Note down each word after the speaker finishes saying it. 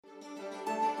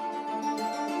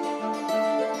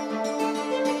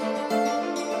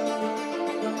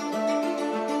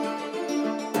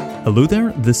Hello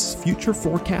there, this is Future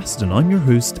Forecast and I'm your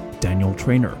host, Daniel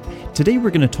Trainer. Today we're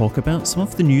going to talk about some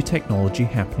of the new technology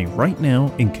happening right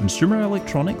now in consumer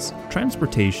electronics,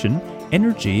 transportation,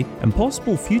 energy, and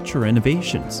possible future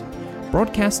innovations.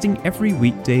 Broadcasting every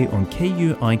weekday on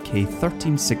KUIK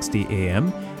 1360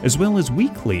 AM, as well as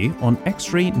weekly on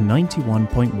X-Ray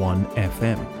 91.1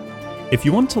 FM. If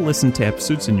you want to listen to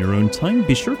episodes in your own time,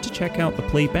 be sure to check out the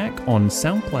playback on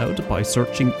SoundCloud by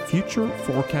searching Future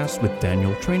Forecast with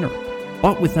Daniel Trainer.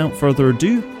 But without further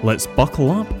ado, let's buckle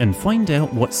up and find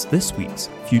out what's this week's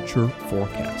Future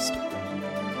Forecast.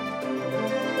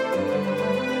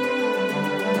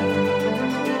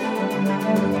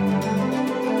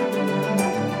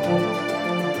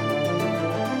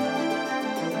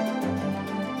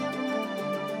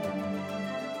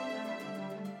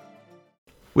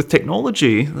 With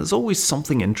technology, there's always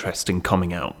something interesting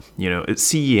coming out. You know, at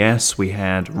CES we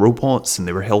had robots and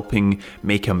they were helping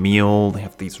make a meal. They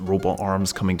have these robot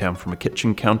arms coming down from a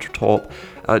kitchen countertop.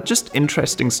 Just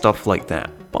interesting stuff like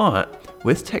that. But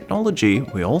with technology,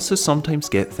 we also sometimes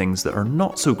get things that are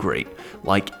not so great,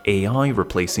 like AI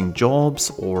replacing jobs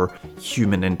or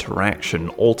human interaction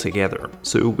altogether.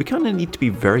 So we kind of need to be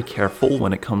very careful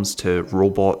when it comes to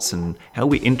robots and how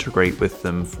we integrate with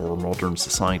them for modern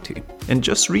society. And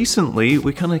just recently,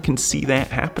 we kind of can see that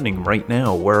happening right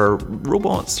now, where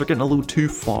robots are getting a little too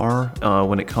far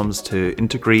when it comes to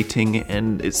integrating,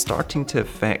 and it's starting to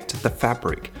affect the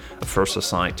fabric of our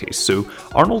society. So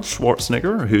Arnold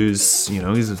Schwarzenegger, who's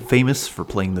he's famous for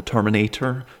playing the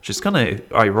Terminator, which is kind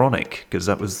of ironic because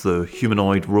that was the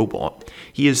humanoid robot.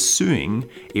 He is suing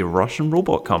a Russian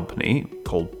robot company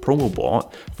called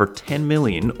Promobot for $10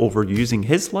 million over using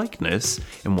his likeness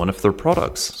in one of their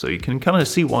products. So you can kind of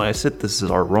see why I said this is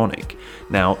ironic.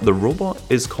 Now, the robot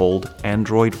is called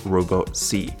Android Robot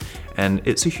C, and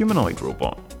it's a humanoid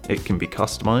robot. It can be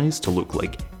customized to look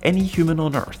like any human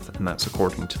on Earth, and that's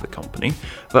according to the company.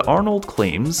 But Arnold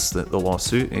claims that the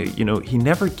lawsuit, he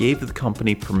never gave the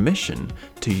company permission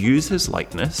to use his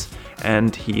likeness,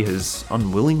 and he has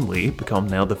unwillingly become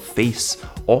now the face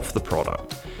of the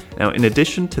product. Now, in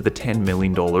addition to the $10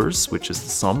 million, which is the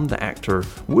sum the actor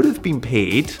would have been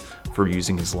paid for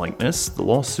using his likeness, the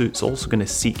lawsuit's also going to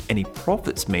seek any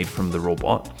profits made from the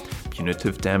robot,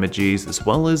 punitive damages, as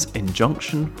well as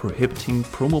injunction prohibiting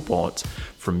Promobot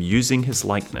from using his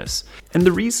likeness. And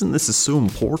the reason this is so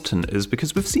important is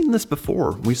because we've seen this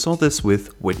before. We saw this with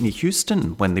Whitney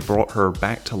Houston when they brought her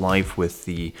back to life with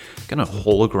the kind of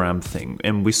hologram thing.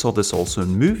 And we saw this also in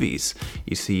movies.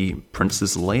 You see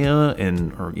Princess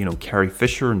Leia or Carrie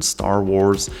Fisher in Star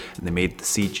Wars, and they made the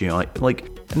CGI.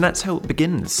 And that's how it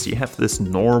begins. You have this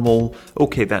normal,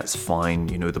 okay, that's fine.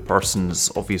 The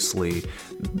person's obviously,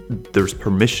 there's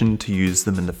permission to use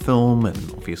them in the film, and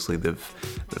obviously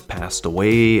they've passed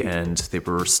away and they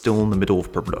were still in the middle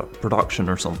of production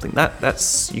or something.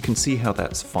 That's you can see how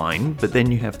that's fine, but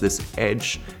then you have this an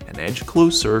edge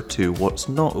closer to what's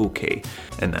not okay,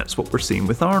 and that's what we're seeing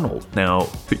with Arnold. Now,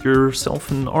 put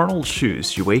yourself in Arnold's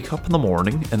shoes. You wake up in the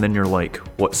morning and then you're like,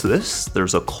 what's this?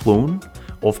 There's a clone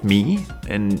of me,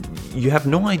 and you have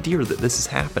no idea that this has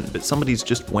happened, but somebody's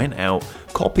just went out,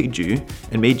 copied you,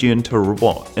 and made you into a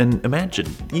robot. And imagine,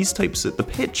 these types of, the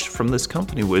pitch from this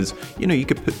company was, you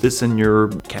could put this in your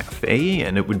cafe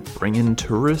and it would bring in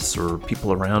tourists or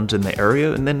people around in the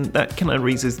area, and then that kind of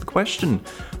raises the question,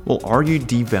 well, are you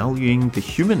devaluing the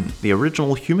human, the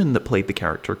original human that played the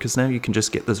character? Because now you can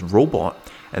just get this robot.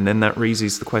 And then that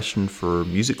raises the question for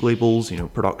music labels,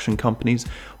 production companies.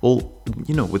 Well,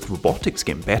 with robotics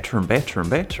getting better and better and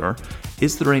better,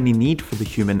 is there any need for the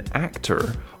human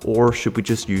actor, or should we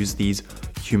just use these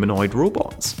humanoid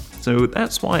robots? So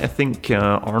that's why I think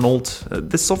Arnold,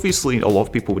 this obviously a lot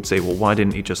of people would say, well, why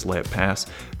didn't he just let it pass?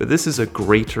 But this is a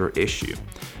greater issue.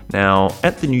 Now,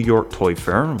 at the New York Toy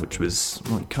Fair, which was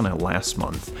kind of last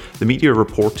month, the media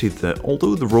reported that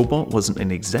although the robot wasn't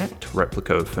an exact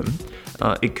replica of him,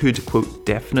 it could, quote,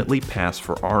 definitely pass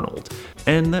for Arnold.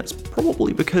 And that's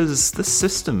probably because this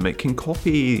system, it can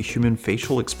copy human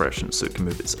facial expressions, so it can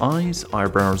move its eyes,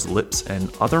 eyebrows, lips,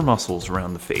 and other muscles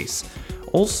around the face.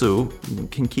 Also,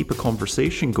 can keep a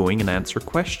conversation going and answer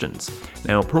questions.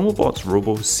 Now, Promobot's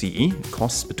Robo C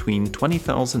costs between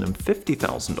 $20,000 and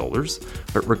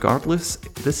 $50,000, but regardless,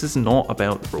 this is not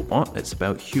about the robot, it's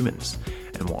about humans.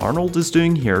 And what Arnold is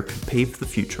doing here could pave the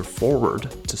future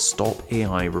forward to stop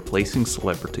AI replacing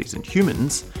celebrities and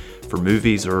humans for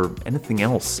movies or anything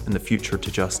else in the future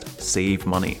to just save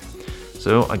money.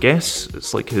 So I guess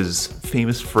it's like his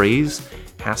famous phrase,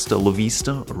 hasta la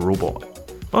vista, robot.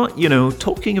 But,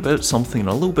 talking about something on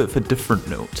a little bit of a different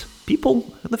note,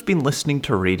 people have been listening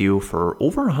to radio for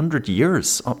over 100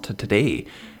 years up to today,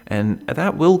 and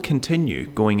that will continue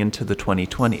going into the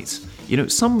 2020s. You know,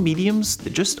 some mediums, they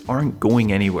just aren't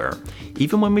going anywhere.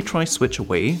 Even when we try switch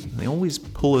away, they always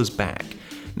pull us back.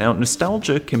 Now,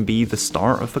 nostalgia can be the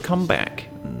start of a comeback,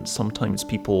 and sometimes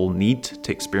people need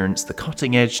to experience the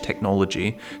cutting-edge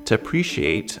technology to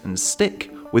appreciate and stick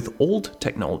with old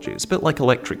technology. It's a bit like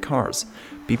electric cars.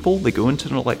 People, they go into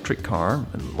an electric car,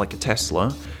 and like a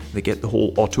Tesla, they get the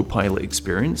whole autopilot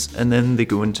experience, and then they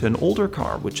go into an older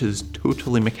car, which is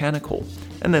totally mechanical,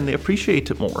 and then they appreciate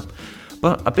it more.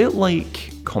 But a bit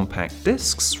like compact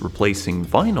discs replacing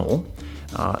vinyl,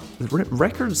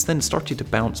 records then started to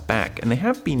bounce back, and they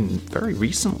have been very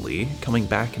recently coming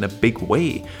back in a big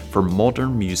way for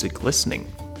modern music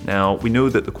listening. Now, we know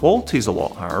that the quality is a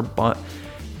lot higher, but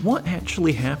what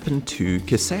actually happened to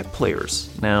cassette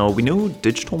players? Now, we know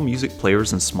digital music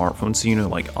players and smartphones,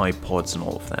 like iPods and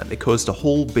all of that, they caused a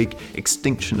whole big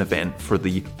extinction event for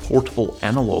the portable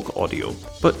analog audio.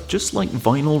 But just like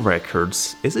vinyl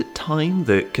records, is it time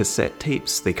that cassette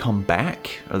tapes, they come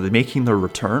back? Are they making their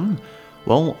return?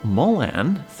 Well,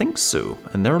 Mulan thinks so,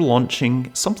 and they're launching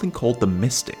something called the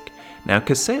Mystic. Now,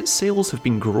 cassette sales have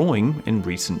been growing in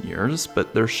recent years,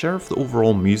 but their share of the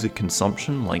overall music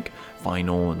consumption, like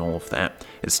vinyl and all of that,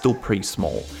 is still pretty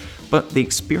small. But the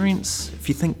experience, if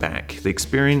you think back, the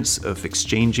experience of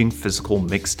exchanging physical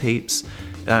mixtapes,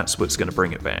 that's what's going to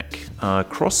bring it back.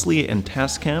 Crossley and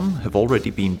Tascam have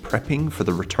already been prepping for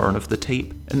the return of the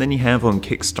tape, and then you have on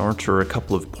Kickstarter a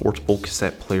couple of portable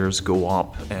cassette players go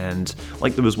up, and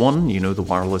like there was one, the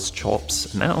wireless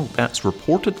Chops, now that's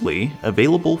reportedly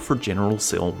available for general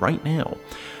sale right now.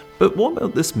 But what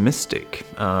about this Mystic,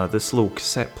 this little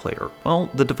cassette player?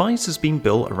 Well, the device is being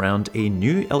built around a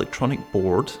new electronic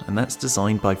board, and that's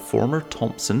designed by former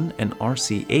Thompson and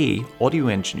RCA audio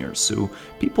engineers. So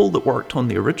people that worked on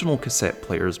the original cassette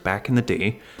players back in the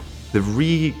day,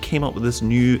 they came up with this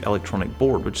new electronic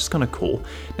board, which is kind of cool.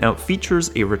 Now, it features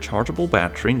a rechargeable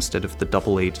battery instead of the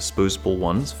AA disposable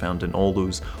ones found in all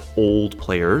those old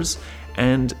players,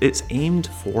 and it's aimed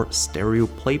for stereo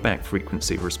playback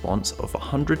frequency response of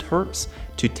 100 Hz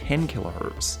to 10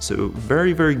 kHz, so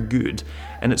very, very good.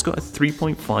 And it's got a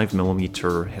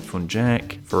 3.5mm headphone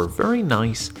jack for a very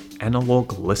nice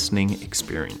analog listening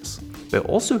experience. But it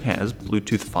also has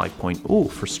Bluetooth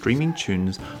 5.0 for streaming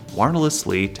tunes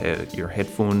wirelessly to your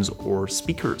headphones or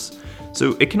speakers.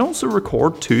 So it can also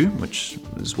record too, which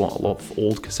is what a lot of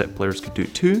old cassette players could do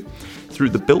too, through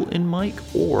the built-in mic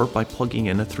or by plugging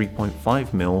in a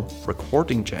 3.5mm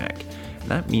recording jack.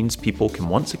 And that means people can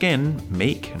once again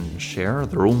make and share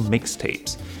their own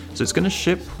mixtapes. So it's going to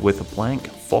ship with a blank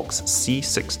Fox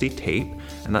C60 tape,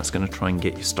 and that's going to try and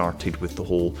get you started with the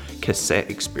whole cassette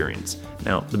experience.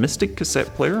 Now, the Mystic cassette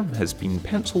player has been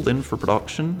penciled in for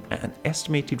production at an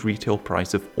estimated retail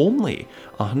price of only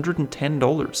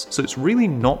 $110, so it's really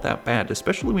not that bad,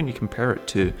 especially when you compare it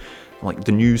to like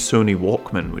the new Sony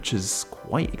Walkman, which is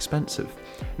quite expensive.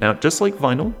 Now, just like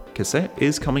vinyl, cassette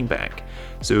is coming back.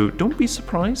 So don't be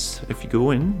surprised if you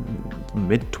go in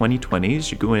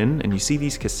mid-2020s, you go in and you see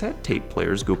these cassette tape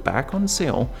players go back on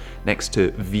sale next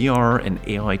to VR and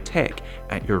AI tech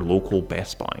at your local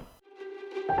Best Buy.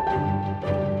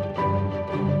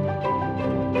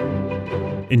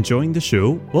 Enjoying the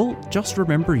show? Well, just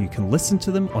remember you can listen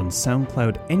to them on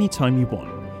SoundCloud anytime you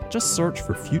want. Just search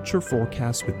for Future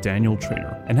Forecast with Daniel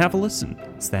Trainer and have a listen.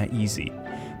 It's that easy.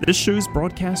 This show is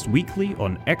broadcast weekly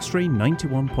on X-Ray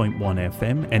 91.1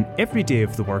 FM and every day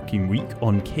of the working week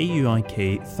on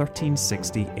KUIK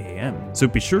 1360 AM. So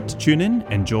be sure to tune in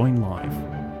and join live.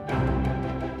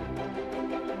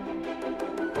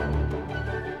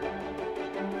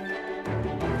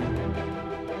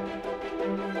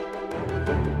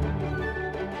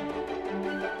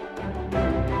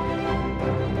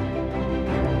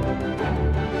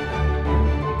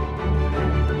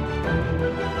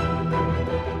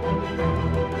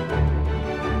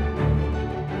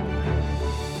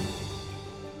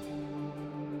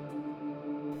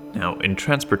 Now, in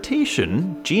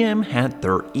transportation, GM had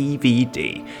their EV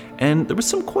Day, and there was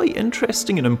some quite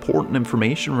interesting and important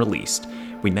information released.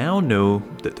 We now know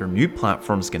that their new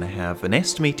platform is going to have an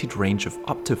estimated range of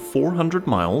up to 400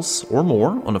 miles or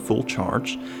more on a full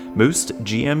charge. Most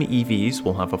GM EVs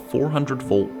will have a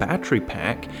 400-volt battery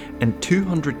pack and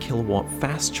 200 kilowatt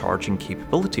fast charging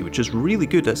capability, which is really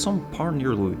good. That's on par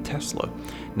nearly with Tesla.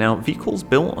 Now, vehicles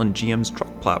built on GM's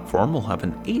truck platform will have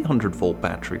an 800-volt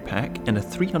battery pack and a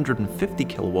 350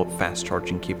 kilowatt fast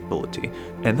charging capability,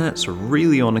 and that's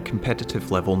really on a competitive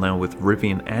level now with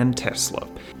Rivian and Tesla.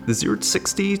 The 0 to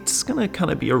 60 is going to kind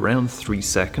of be around 3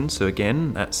 seconds, so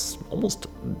again, that's almost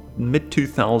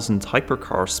mid-2000s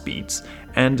hypercar speeds,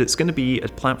 And it's going to be a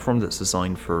platform that's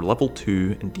designed for level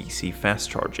 2 and DC fast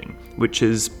charging, which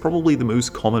is probably the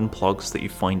most common plugs that you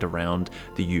find around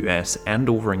the US and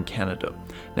over in Canada.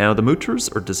 Now, the motors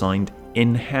are designed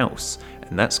in-house,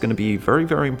 and that's going to be very,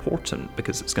 very important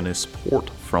because it's going to support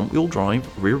front-wheel drive,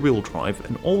 rear-wheel drive,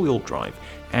 and all-wheel drive,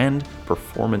 and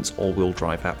performance all-wheel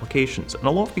drive applications. And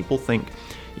a lot of people think,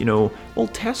 well,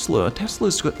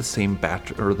 Tesla's got the same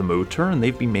battery or the motor, and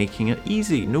they've been making it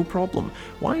easy, no problem.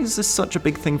 Why is this such a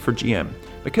big thing for GM?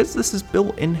 Because this is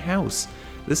built in-house.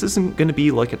 This isn't going to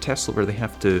be like a Tesla where they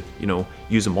have to,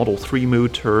 use a Model 3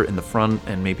 motor in the front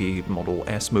and maybe Model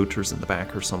S motors in the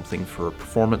back or something for a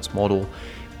performance model.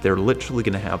 They're literally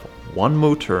going to have one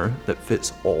motor that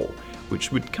fits all,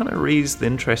 which would kind of raise the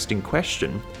interesting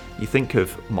question. You think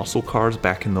of muscle cars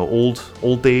back in the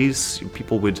old days,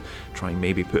 people would try and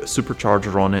maybe put a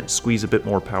supercharger on it, squeeze a bit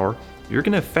more power. You're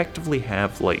going to effectively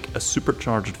have like a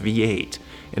supercharged V8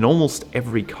 in almost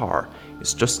every car.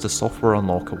 It's just a software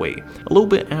unlock away. A little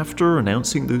bit after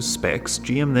announcing those specs,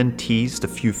 GM then teased a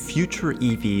few future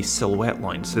EV silhouette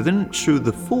lines. They didn't show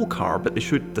the full car, but they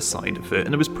showed the side of it,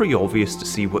 and it was pretty obvious to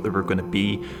see what they were going to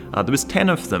be. There was 10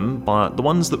 of them, but the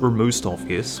ones that were most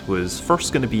obvious was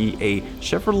first going to be a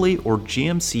Chevrolet or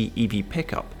GMC EV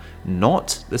pickup.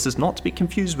 This is not to be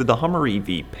confused with the Hummer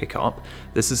EV pickup.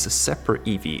 This is a separate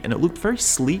EV, and it looked very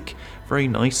sleek, very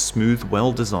nice, smooth,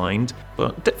 well designed,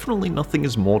 but definitely nothing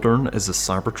as modern as a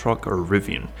Cybertruck or a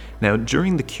Rivian. Now,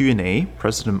 during the Q&A,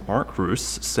 President Mark Roos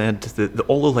said that the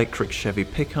all-electric Chevy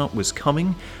pickup was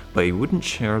coming, but he wouldn't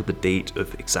share the date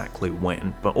of exactly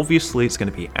when. But obviously it's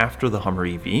going to be after the Hummer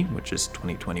EV, which is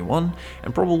 2021,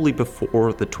 and probably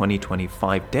before the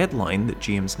 2025 deadline that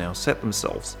GM's now set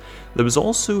themselves. There was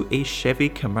also a Chevy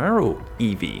Camaro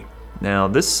EV. Now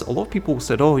this, a lot of people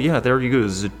said, oh yeah, there you go,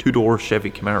 this is a two-door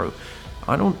Chevy Camaro.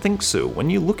 I don't think so.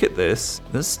 When you look at this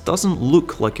doesn't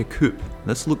look like a coupe.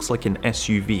 This looks like an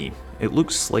SUV. It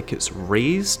looks like it's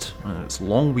raised, it's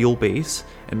long wheelbase,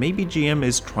 and maybe GM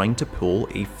is trying to pull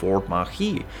a Ford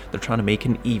Mach-E. They're trying to make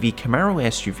an EV Camaro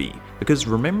SUV. Because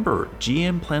remember,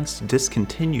 GM plans to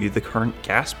discontinue the current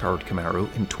gas-powered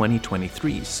Camaro in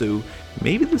 2023, so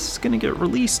maybe this is going to get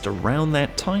released around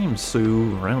that time, so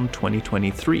around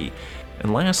 2023.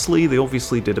 And lastly, they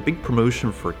obviously did a big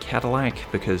promotion for Cadillac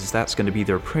because that's going to be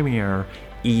their premier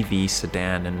EV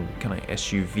sedan and kind of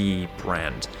SUV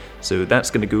brand. So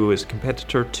that's going to go as a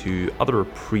competitor to other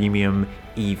premium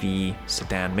EV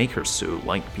sedan makers. So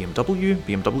like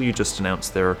BMW just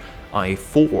announced their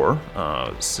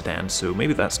i4 sedan, so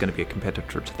maybe that's going to be a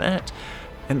competitor to that.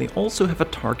 And they also have a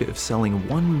target of selling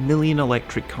 1 million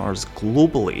electric cars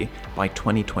globally by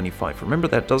 2025. Remember,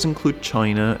 that does include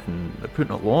China, and they're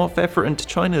putting a lot of effort into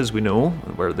China, as we know,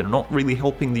 where they're not really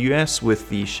helping the US with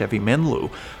the Chevy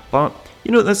Menlo. But,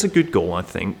 that's a good goal, I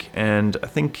think, and I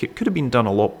think it could have been done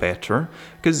a lot better,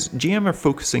 because GM are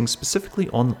focusing specifically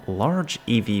on large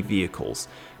EV vehicles.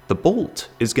 The Bolt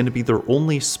is going to be their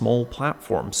only small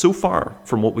platform, so far,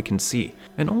 from what we can see.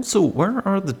 And also, where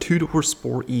are the two-door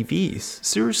sport EVs?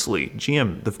 Seriously,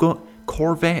 GM, they've got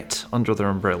Corvette under their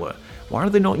umbrella. Why are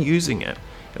they not using it?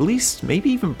 At least, maybe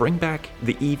even bring back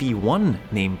the EV1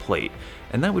 nameplate.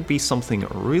 And that would be something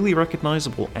really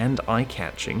recognizable and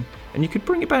eye-catching. And you could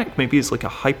bring it back maybe as like a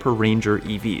Hyper Ranger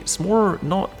EV.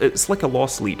 It's like a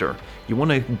loss leader. You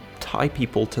want to tie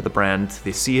people to the brand,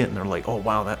 they see it and they're like, oh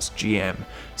wow, that's GM.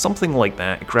 Something like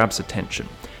that, it grabs attention.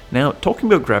 Now,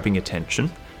 talking about grabbing attention,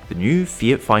 the new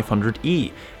Fiat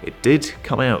 500e. It did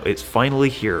come out, it's finally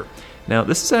here. Now,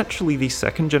 this is actually the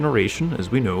second generation, as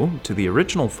we know, to the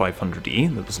original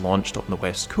 500e that was launched on the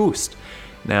West Coast.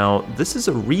 Now, this is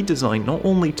a redesign not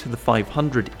only to the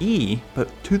 500e,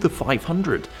 but to the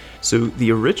 500. So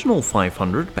the original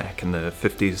 500 back in the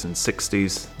 50s and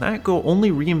 60s, that got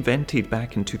only reinvented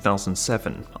back in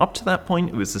 2007. Up to that point,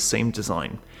 it was the same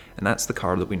design. And that's the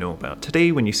car that we know about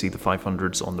today when you see the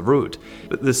 500s on the road.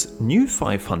 But this new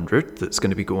 500 that's going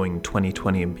to be going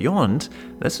 2020 and beyond,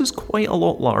 this is quite a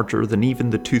lot larger than even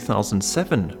the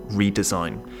 2007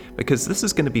 redesign, because this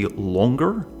is going to be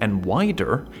longer and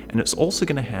wider, and it's also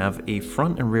going to have a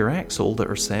front and rear axle that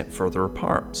are set further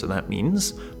apart. So that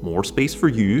means more space for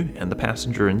you and the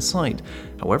passenger inside.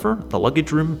 However, the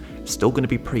luggage room is still going to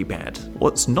be pretty bad.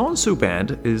 What's not so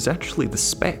bad is actually the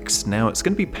specs. Now, it's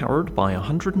going to be powered by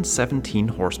 117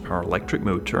 horsepower electric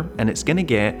motor, and it's going to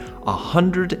get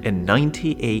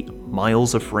 198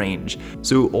 miles of range.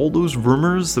 So all those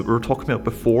rumors that we were talking about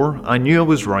before, I knew I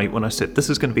was right when I said this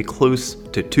is going to be close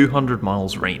to 200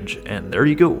 miles range, and there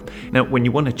you go. Now, when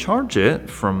you want to charge it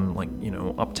from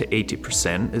up to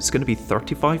 80%, it's going to be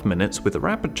 35 minutes with a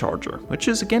rapid charger, which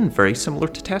is again very similar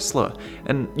to Tesla.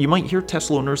 And you might hear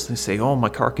Tesla owners, they say, oh, my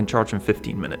car can charge in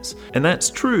 15 minutes. And that's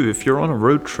true. If you're on a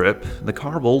road trip, the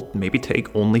car will maybe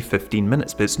take only 15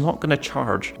 minutes, but it's not going to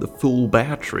charge the full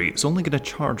battery. It's only going to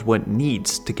charge what it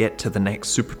needs to get to the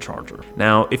next supercharger.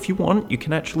 Now, if you want, you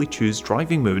can actually choose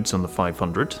driving modes on the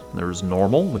 500. There's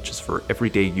normal, which is for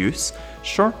everyday use,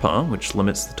 Sherpa, which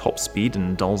limits the top speed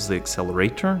and dulls the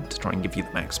accelerator to try and give you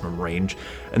the maximum range,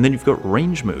 and then you've got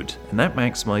range mode, and that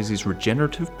maximizes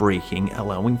regenerative braking,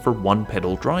 allowing for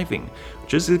one-pedal driving,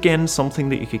 which is again something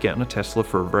that you could get on a Tesla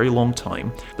for a very long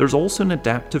time. There's also an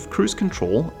adaptive cruise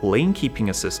control, lane keeping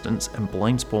assistance, and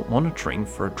blind spot monitoring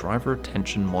for a driver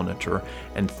attention monitor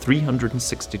and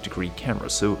 360-degree camera.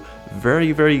 So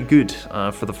very, very good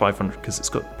for the 500 because it's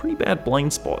got pretty bad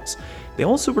blind spots. They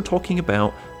also were talking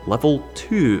about level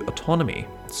 2 autonomy.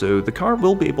 So the car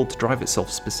will be able to drive itself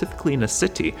specifically in a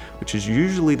city, which is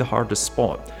usually the hardest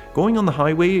spot. Going on the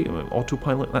highway,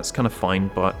 autopilot, that's kind of fine,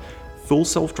 but full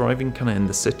self-driving kind of in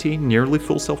the city, nearly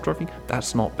full self-driving,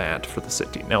 that's not bad for the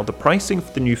city. Now, the pricing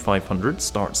for the new 500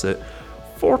 starts at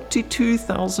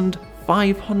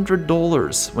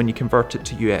 $42,500 when you convert it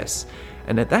to US.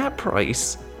 And at that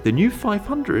price, the new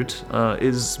 500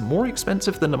 is more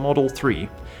expensive than the Model 3.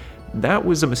 That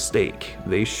was a mistake.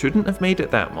 They shouldn't have made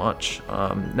it that much.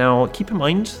 Now, keep in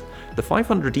mind, the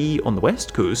 500e on the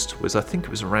West Coast was, I think it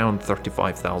was around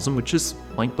 $35,000, which is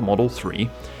like the Model 3.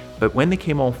 But when they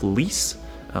came off lease,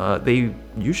 they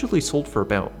usually sold for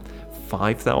about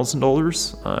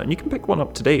 $5,000. And you can pick one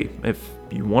up today. If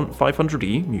you want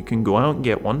 500e, you can go out and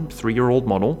get one, 3-year-old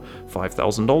model,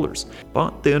 $5,000.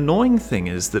 But the annoying thing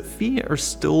is that Fiat are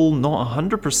still not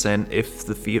 100% if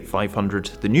the Fiat 500,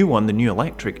 the new one, the new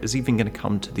electric, is even going to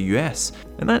come to the US.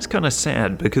 And that's kind of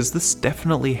sad because this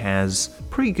definitely has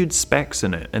pretty good specs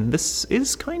in it, and this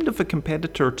is kind of a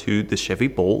competitor to the Chevy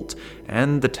Bolt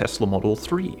and the Tesla Model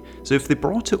 3. So if they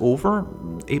brought it over,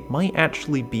 it might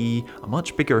actually be a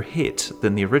much bigger hit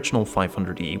than the original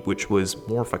 500e, which was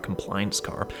more of a compliance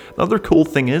car. The other cool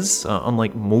thing is,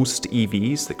 unlike most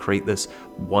EVs that create this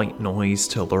white noise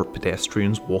to alert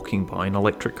pedestrians walking by an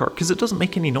electric car, because it doesn't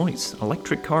make any noise. An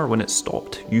electric car, when it's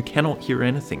stopped, you cannot hear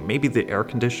anything. Maybe the air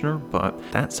conditioner, but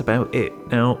that's about it.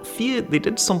 Now, Fiat, they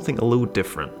did something a little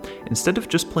different. Instead of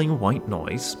just playing white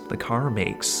noise, the car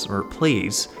makes, or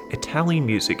plays, Italian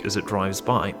music as it drives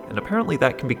by, and apparently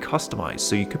that can be customized,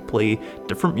 so you could play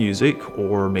different music,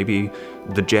 or maybe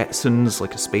the Jetsons,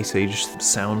 like a space-age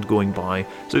sound going by.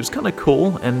 So it's kind of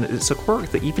cool, and it's a quirk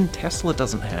that even Tesla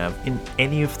doesn't have in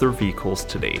any of their vehicles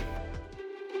today.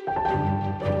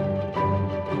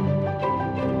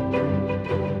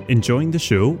 Enjoying the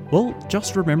show? Well,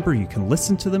 just remember you can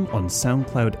listen to them on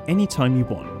SoundCloud anytime you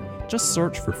want. Just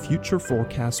search for Future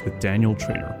Forecast with Daniel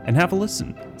Trainer and have a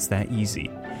listen. It's that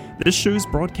easy. This show's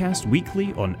broadcast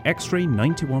weekly on X-Ray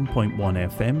 91.1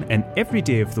 FM and every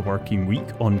day of the working week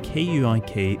on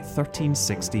KUIK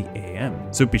 1360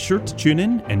 AM. So be sure to tune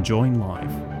in and join live.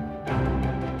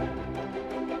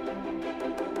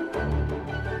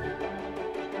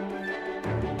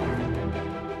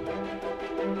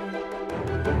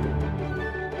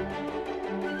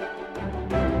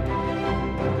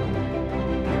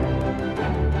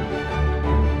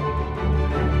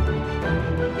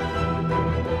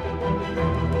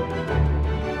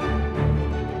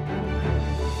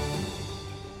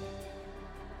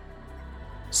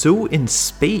 So in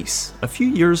space, a few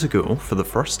years ago, for the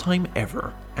first time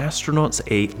ever, astronauts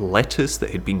ate lettuce that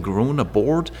had been grown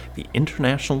aboard the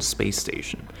International Space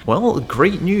Station. Well,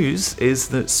 great news is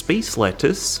that space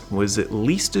lettuce was at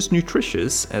least as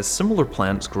nutritious as similar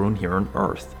plants grown here on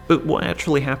Earth. But what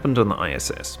actually happened on the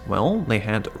ISS? Well, they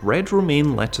had red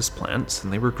romaine lettuce plants,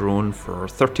 and they were grown for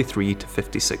 33 to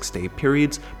 56 day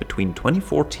periods between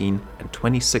 2014 and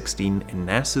 2016 in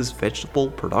NASA's Vegetable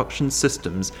Production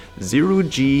Systems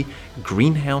Zero-G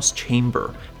greenhouse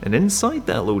chamber. And inside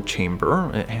that little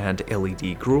chamber, it had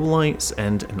LED grow lights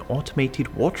and an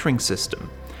automated watering system.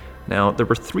 Now, there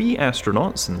were 3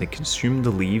 astronauts and they consumed the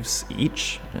leaves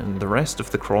each, and the rest of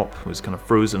the crop was kind of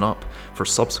frozen up for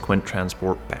subsequent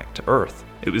transport back to Earth.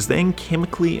 It was then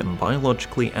chemically and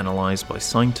biologically analysed by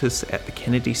scientists at the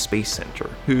Kennedy Space Center,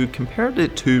 who compared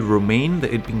it to romaine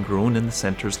that had been grown in the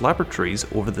center's laboratories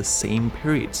over the same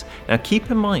periods. Now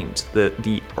keep in mind that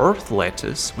the Earth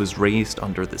lettuce was raised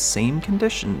under the same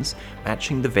conditions,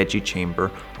 matching the veggie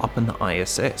chamber up in the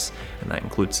ISS, and that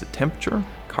includes the temperature,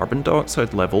 carbon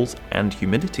dioxide levels, and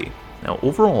humidity. Now,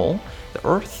 overall, the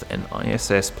Earth and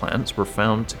ISS plants were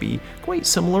found to be quite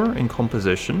similar in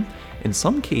composition. In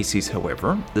some cases,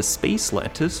 however, the space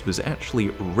lettuce was actually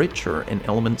richer in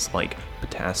elements like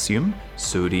potassium,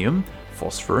 sodium,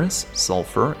 phosphorus,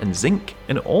 sulfur, and zinc,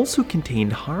 and it also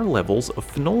contained higher levels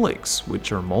of phenolics,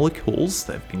 which are molecules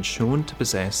that have been shown to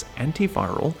possess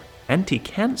antiviral,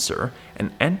 anti-cancer,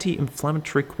 and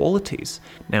anti-inflammatory qualities.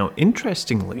 Now,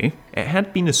 interestingly, it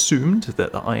had been assumed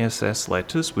that the ISS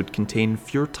lettuce would contain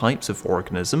fewer types of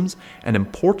organisms, and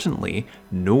importantly,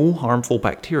 no harmful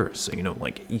bacteria, so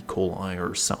like E. coli or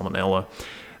Salmonella.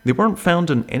 They weren't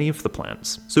found in any of the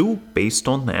plants. So, based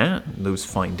on those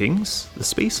findings, the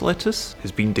space lettuce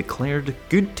has been declared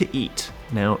good to eat.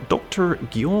 Now, Dr.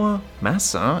 Gyoa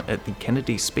Masa at the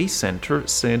Kennedy Space Center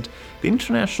said the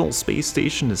International Space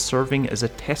Station is serving as a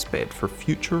testbed for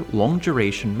future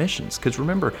long-duration missions. Because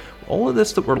remember, all of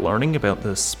this that we're learning about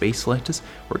the space lettuce,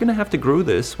 we're going to have to grow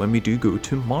this when we do go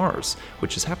to Mars,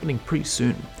 which is happening pretty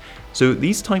soon. So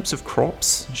these types of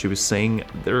crops, she was saying,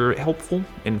 they're helpful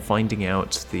in finding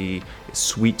out the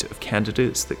suite of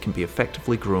candidates that can be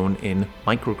effectively grown in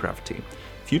microgravity.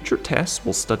 Future tests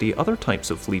will study other types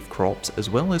of leaf crops as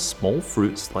well as small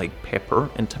fruits like pepper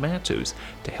and tomatoes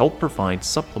to help provide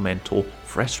supplemental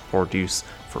fresh produce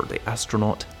for the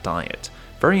astronaut diet.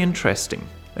 Very interesting.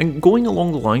 And going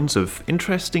along the lines of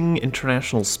interesting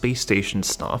International Space Station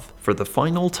stuff, for the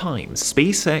final time,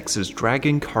 SpaceX's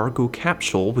Dragon cargo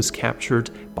capsule was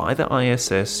captured by the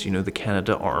ISS, the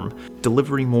Canadarm,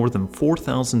 delivering more than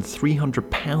 4,300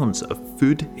 pounds of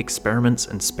food, experiments,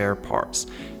 and spare parts.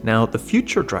 Now, the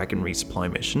future Dragon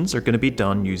resupply missions are going to be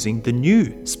done using the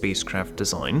new spacecraft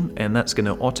design, and that's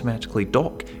going to automatically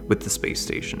dock with the space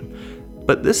station.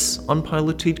 But this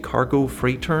unpiloted cargo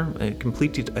freighter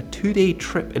completed a 2-day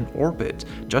trip in orbit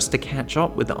just to catch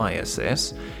up with the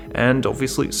ISS, and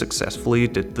obviously successfully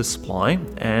did the supply,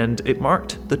 and it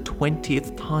marked the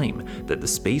 20th time that the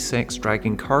SpaceX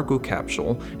Dragon cargo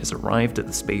capsule has arrived at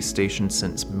the space station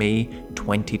since May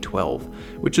 2012,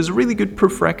 which is a really good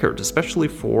proof record, especially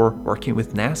for working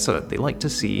with NASA. They like to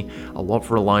see a lot of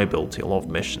reliability, a lot of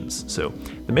missions. So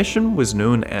the mission was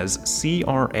known as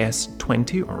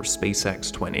CRS-20 or SpaceX-20,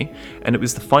 and it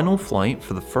was the final flight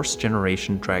for the first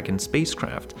generation Dragon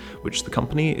spacecraft, which the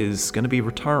company is going to be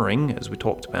retiring, as we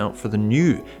talked about, for the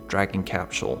new Dragon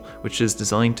capsule, which is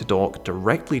designed to dock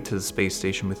directly to the space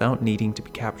station without needing to be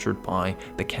captured by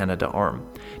the Canadarm.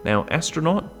 Now,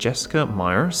 astronaut Jessica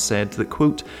Meyer said that,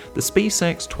 quote, the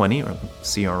SpaceX-20 or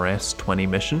CRS-20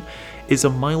 mission is a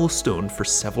milestone for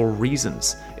several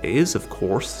reasons. It is, of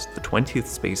course, the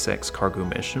 20th SpaceX cargo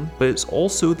mission, but it's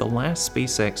also the last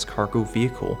SpaceX cargo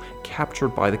vehicle captured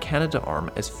by the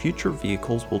Canadarm, as future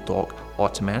vehicles will dock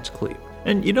automatically.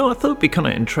 And I thought it'd be kind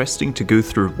of interesting to go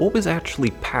through what was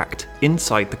actually packed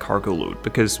inside the cargo load,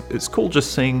 because it's cool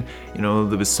just saying, there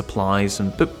was supplies,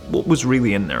 but what was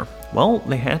really in there? Well,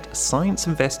 they had science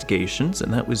investigations,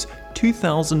 and that was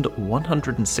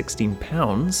 2,116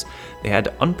 pounds. They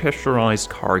had unpressurized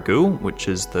cargo, which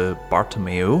is the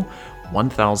Bartomeu,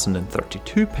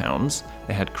 1,032 pounds.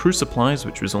 They had crew supplies,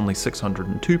 which was only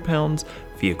 602 pounds,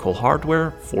 vehicle hardware,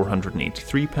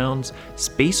 483 pounds,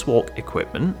 spacewalk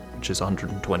equipment, which is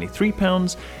 123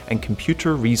 pounds, and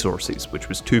computer resources, which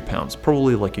was 2 pounds,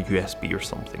 probably like a USB or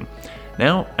something.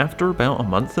 Now, after about a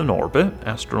month in orbit,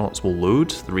 astronauts will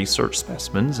load the research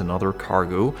specimens and other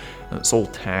cargo, that's all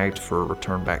tagged for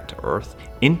return back to Earth,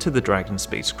 into the Dragon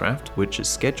spacecraft, which is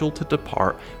scheduled to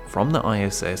depart from the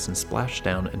ISS and splash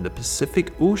down in the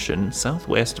Pacific Ocean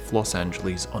southwest of Los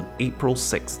Angeles on April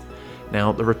 6th.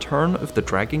 Now, the return of the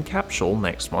Dragon capsule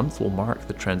next month will mark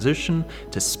the transition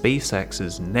to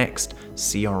SpaceX's next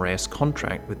CRS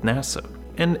contract with NASA.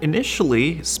 And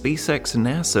initially, SpaceX and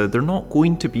NASA, they're not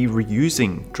going to be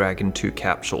reusing Dragon 2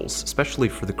 capsules, especially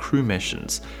for the crew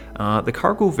missions. The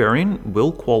cargo variant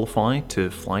will qualify to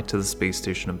fly to the space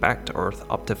station and back to Earth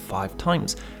up to 5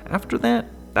 times. After that,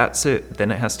 that's it.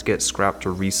 Then it has to get scrapped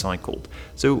or recycled.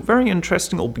 So very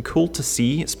interesting. It'll be cool to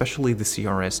see, especially the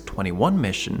CRS-21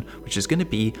 mission, which is going to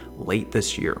be late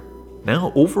this year.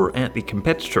 Now over at the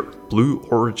competitor, Blue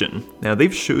Origin. Now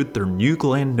they've showed their New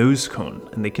Glenn nose cone,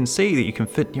 and they can say that you can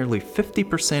fit nearly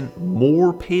 50%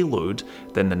 more payload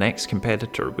than the next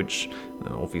competitor, which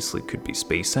obviously could be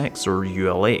SpaceX or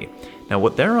ULA. Now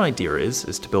what their idea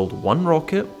is to build one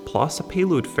rocket plus a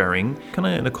payload fairing, kind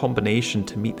of in a combination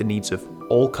to meet the needs of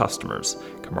all customers,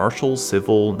 commercial,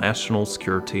 civil, national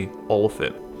security, all of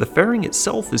it. The fairing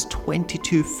itself is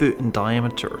 22 foot in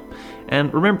diameter.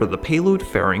 And remember, the payload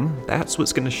fairing, that's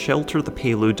what's going to shelter the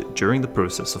payload during the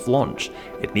process of launch.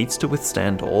 It needs to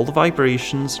withstand all the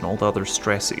vibrations and all the other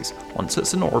stresses. Once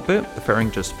it's in orbit, the fairing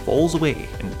just falls away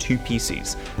in 2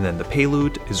 pieces, and then the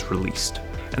payload is released.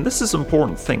 And this is an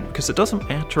important thing because it doesn't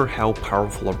matter how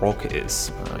powerful a rocket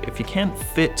is. If you can't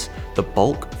fit the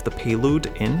bulk of the payload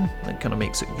in, it kind of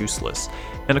makes it useless.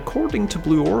 And according to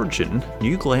Blue Origin,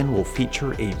 New Glenn will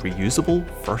feature a reusable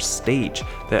first stage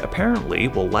that apparently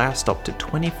will last up to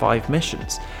 25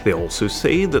 missions. They also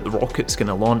say that the rocket's going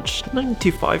to launch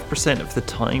 95% of the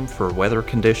time for weather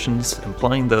conditions,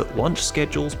 implying that launch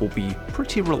schedules will be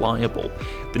pretty reliable.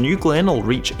 The New Glenn will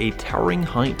reach a towering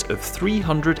height of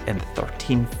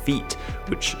 313 feet,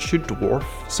 which should dwarf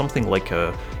something like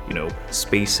a,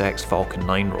 SpaceX Falcon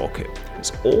 9 rocket.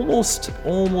 It's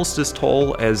almost as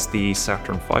tall as the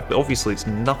Saturn V, but obviously it's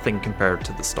nothing compared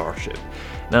to the Starship.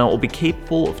 Now, it will be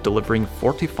capable of delivering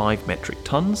 45 metric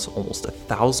tons, almost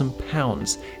 1,000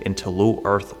 pounds, into low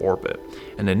Earth orbit.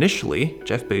 And initially,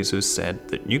 Jeff Bezos said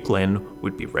that New Glenn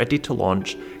would be ready to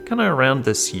launch kind of around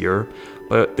this year,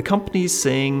 but the company's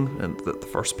saying that the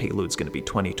first payload's going to be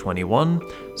 2021,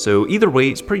 so either way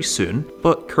it's pretty soon,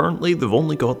 but currently they've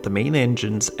only got the main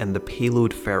engines and the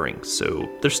payload fairing, so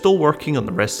they're still working on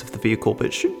the rest of the vehicle, but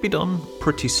it should be done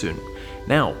pretty soon.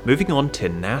 Now, moving on to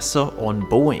NASA on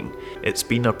Boeing. It's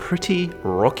been a pretty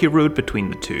rocky road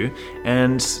between the two,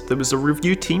 and there was a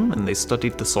review team and they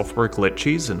studied the software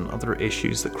glitches and other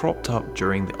issues that cropped up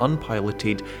during the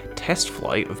unpiloted test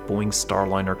flight of Boeing's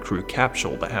Starliner crew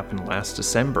capsule that happened last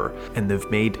December, and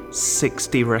they've made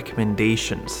 60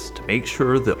 recommendations to make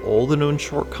sure that all the known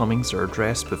shortcomings are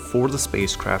addressed before the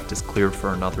spacecraft is cleared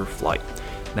for another flight.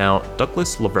 Now,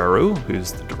 Douglas Loverro,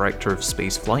 who's the director of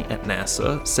spaceflight at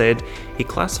NASA, said he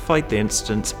classified the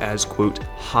incident as, quote,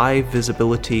 high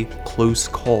visibility close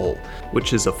call,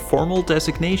 which is a formal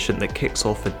designation that kicks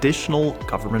off additional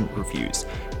government reviews.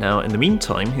 Now, in the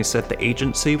meantime, he said the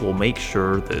agency will make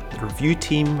sure that the review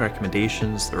team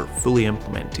recommendations are fully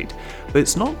implemented, but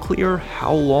it's not clear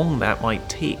how long that might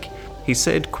take. He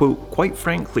said, quote, quite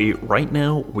frankly, right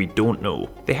now we don't know.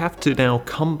 They have to now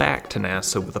come back to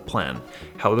NASA with a plan,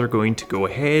 how they're going to go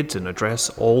ahead and address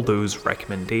all those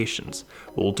recommendations.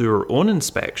 We'll do our own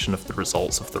inspection of the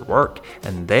results of their work,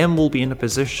 and then we'll be in a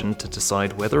position to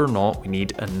decide whether or not we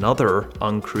need another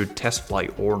uncrewed test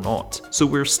flight or not. So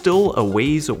we're still a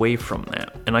ways away from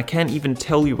that, and I can't even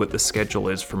tell you what the schedule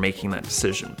is for making that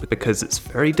decision, because it's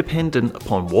very dependent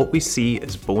upon what we see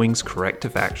as Boeing's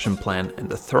corrective action plan and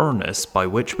the thoroughness by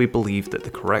which we believe that the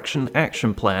correction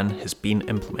action plan has been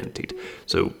implemented.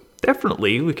 So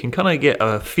definitely, we can kind of get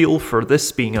a feel for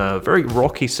this being a very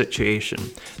rocky situation.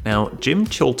 Now, Jim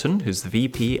Chilton, who's the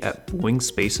VP at Boeing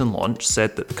Space and Launch,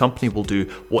 said that the company will do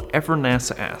whatever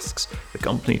NASA asks. The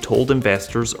company told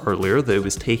investors earlier that it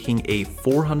was taking a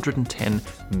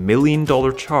 $410 million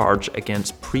charge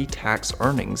against pre-tax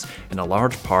earnings, in a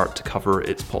large part to cover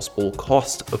its possible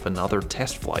cost of another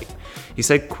test flight. He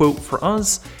said, quote, for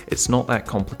us, it's not that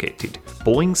complicated.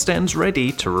 Boeing stands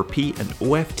ready to repeat an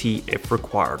OFT if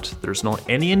required. There's not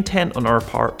any intent on our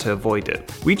part to avoid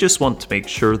it. We just want to make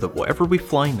sure that whatever we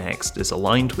fly next is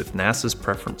aligned with NASA's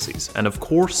preferences. And of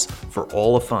course, for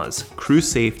all of us, crew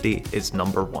safety is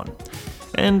number one.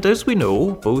 And as we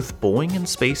know, both Boeing and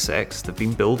SpaceX have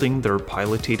been building their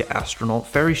piloted astronaut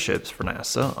ferry ships for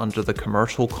NASA under the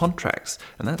commercial contracts,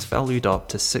 and that's valued up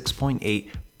to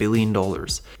 $6.8 billion.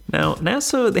 Now,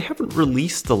 NASA, they haven't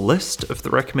released the list of the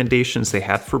recommendations they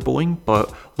had for Boeing, but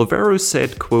Loverro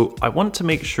said, quote, I want to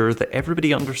make sure that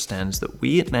everybody understands that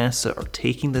we at NASA are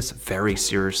taking this very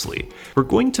seriously. We're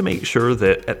going to make sure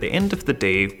that at the end of the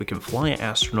day, we can fly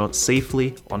astronauts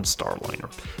safely on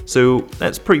Starliner. So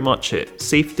that's pretty much it.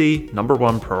 Safety, number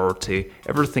one priority.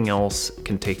 Everything else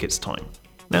can take its time.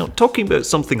 Now, talking about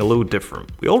something a little different,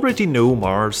 we already know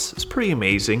Mars is pretty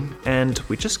amazing, and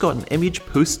we just got an image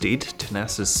posted to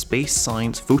NASA's Space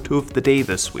Science Photo of the Day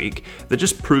this week that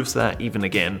just proves that even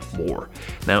again more.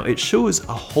 Now, it shows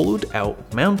a hollowed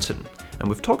out mountain, and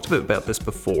we've talked about this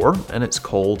before, and it's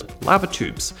called lava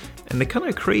tubes. And they kind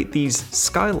of create these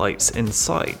skylights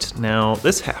inside. Now,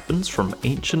 this happens from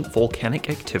ancient volcanic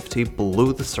activity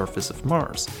below the surface of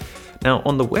Mars. Now,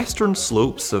 on the western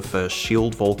slopes of a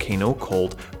shield volcano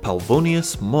called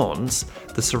Pavonius Mons,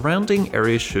 the surrounding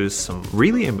area shows some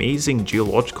really amazing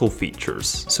geological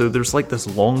features. So there's like this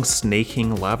long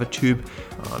snaking lava tube,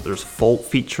 there's fault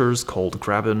features called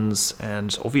grabens,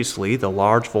 and obviously the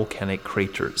large volcanic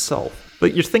crater itself.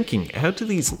 But you're thinking, how do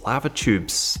these lava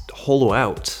tubes hollow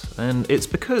out? And it's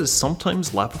because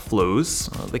sometimes lava flows,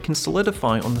 they can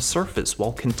solidify on the surface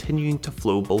while continuing to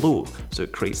flow below, so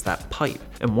it creates that pipe.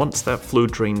 And once that flow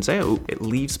drains out, it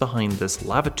leaves behind this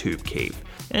lava tube cave.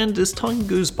 And as time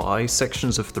goes by,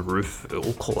 sections of the roof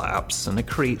will collapse and it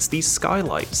creates these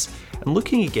skylights. And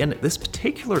looking again at this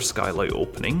particular skylight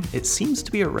opening, it seems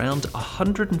to be around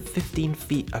 115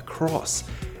 feet across.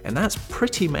 And that's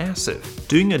pretty massive.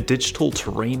 Doing a digital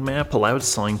terrain map allowed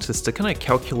scientists to kind of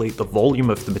calculate the volume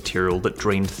of the material that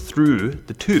drained through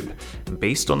the tube. And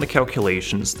based on the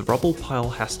calculations, the rubble pile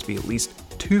has to be at least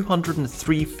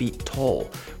 203 feet tall,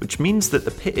 which means that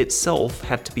the pit itself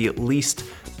had to be at least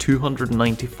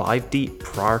 295 deep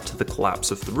prior to the collapse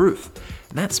of the roof.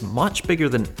 And that's much bigger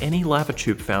than any lava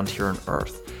tube found here on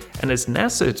Earth. And as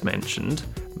NASA had mentioned,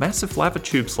 massive lava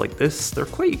tubes like this, they're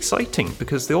quite exciting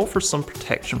because they offer some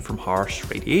protection from harsh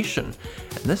radiation.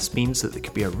 And this means that they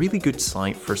could be a really good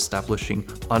site for establishing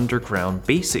underground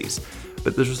bases.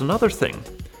 But there's another thing.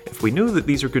 If we know that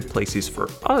these are good places for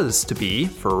us to be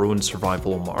for our own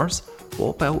survival on Mars,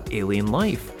 what about alien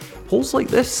life? Holes like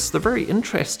this, they're very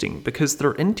interesting because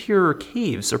their interior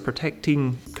caves are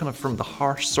protecting kind of from the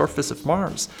harsh surface of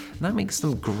Mars, and that makes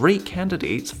them great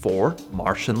candidates for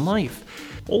Martian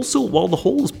life. Also, while the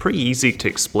hole is pretty easy to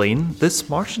explain, this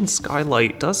Martian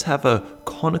skylight does have a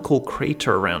conical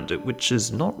crater around it, which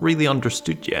is not really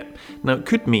understood yet. Now, it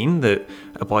could mean that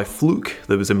by fluke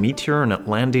there was a meteor and it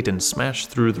landed and smashed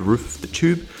through the roof of the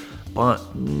tube,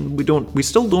 but we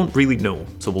still don't really know,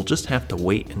 so we'll just have to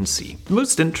wait and see. The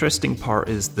most interesting part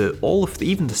is that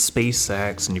even the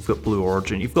SpaceX, and you've got Blue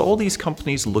Origin, you've got all these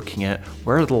companies looking at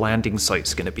where the landing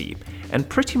site's going to be, and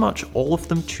pretty much all of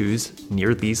them choose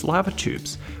near these lava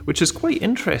tubes, which is quite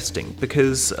interesting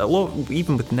because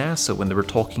even with NASA, when they were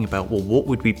talking about, well, what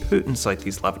would we put inside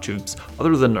these lava tubes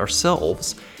other than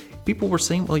ourselves, people were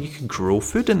saying, well, you could grow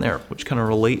food in there, which kind of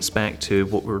relates back to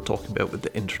what we were talking about with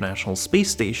the International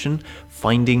Space Station,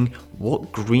 finding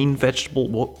what green vegetable,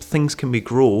 what things can we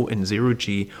grow in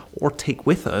zero-G or take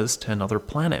with us to another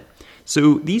planet.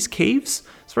 So these caves,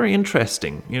 it's very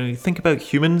interesting. You think about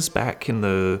humans back in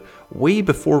the way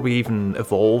before we even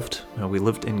evolved, we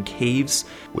lived in caves.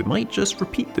 We might just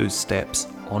repeat those steps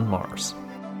on Mars.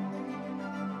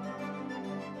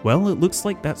 Well, it looks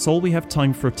like that's all we have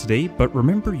time for today, but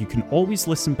remember you can always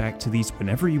listen back to these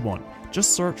whenever you want.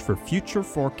 Just search for Future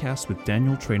Forecast with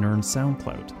Daniel Trainer on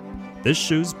SoundCloud. This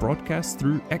show's broadcast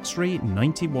through X-Ray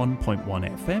 91.1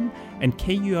 FM and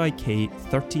KUIK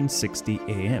 1360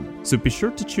 AM, so be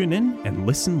sure to tune in and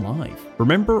listen live.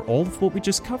 Remember, all of what we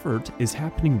just covered is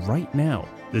happening right now.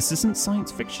 This isn't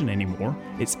science fiction anymore,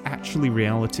 it's actually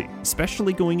reality,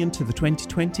 especially going into the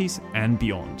 2020s and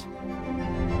beyond.